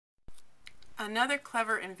Another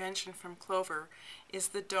clever invention from Clover is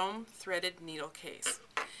the dome threaded needle case.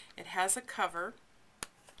 It has a cover,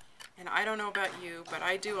 and I don't know about you, but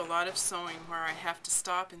I do a lot of sewing where I have to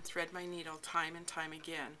stop and thread my needle time and time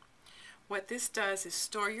again. What this does is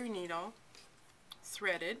store your needle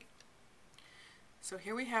threaded. So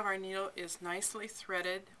here we have our needle is nicely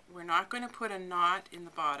threaded. We're not going to put a knot in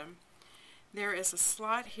the bottom. There is a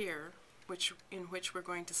slot here in which we're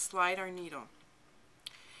going to slide our needle.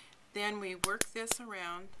 Then we work this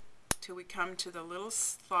around till we come to the little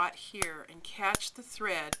slot here and catch the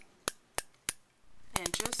thread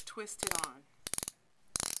and just twist it on.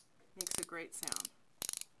 Makes a great sound.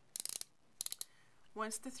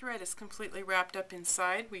 Once the thread is completely wrapped up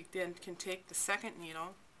inside, we then can take the second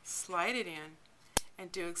needle, slide it in, and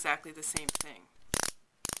do exactly the same thing.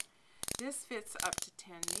 This fits up to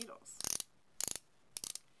 10 needles.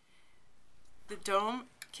 The dome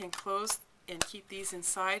can close and keep these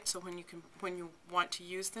inside, so when you want to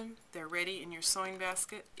use them, they're ready in your sewing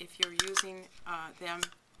basket. If you're using them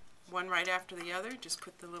one right after the other, just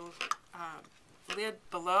put the little lid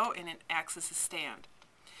below and it acts as a stand.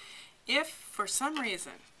 If for some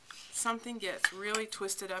reason something gets really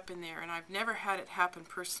twisted up in there, and I've never had it happen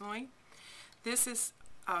personally, this is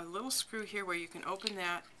a little screw here where you can open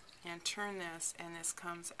that and turn this, and this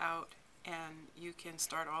comes out and you can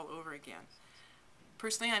start all over again.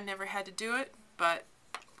 Personally, I've never had to do it, but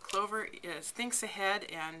Clover thinks ahead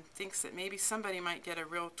and thinks that maybe somebody might get a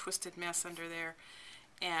real twisted mess under there,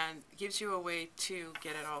 and gives you a way to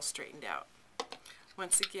get it all straightened out.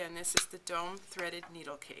 Once again, this is the dome threaded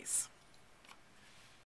needle case.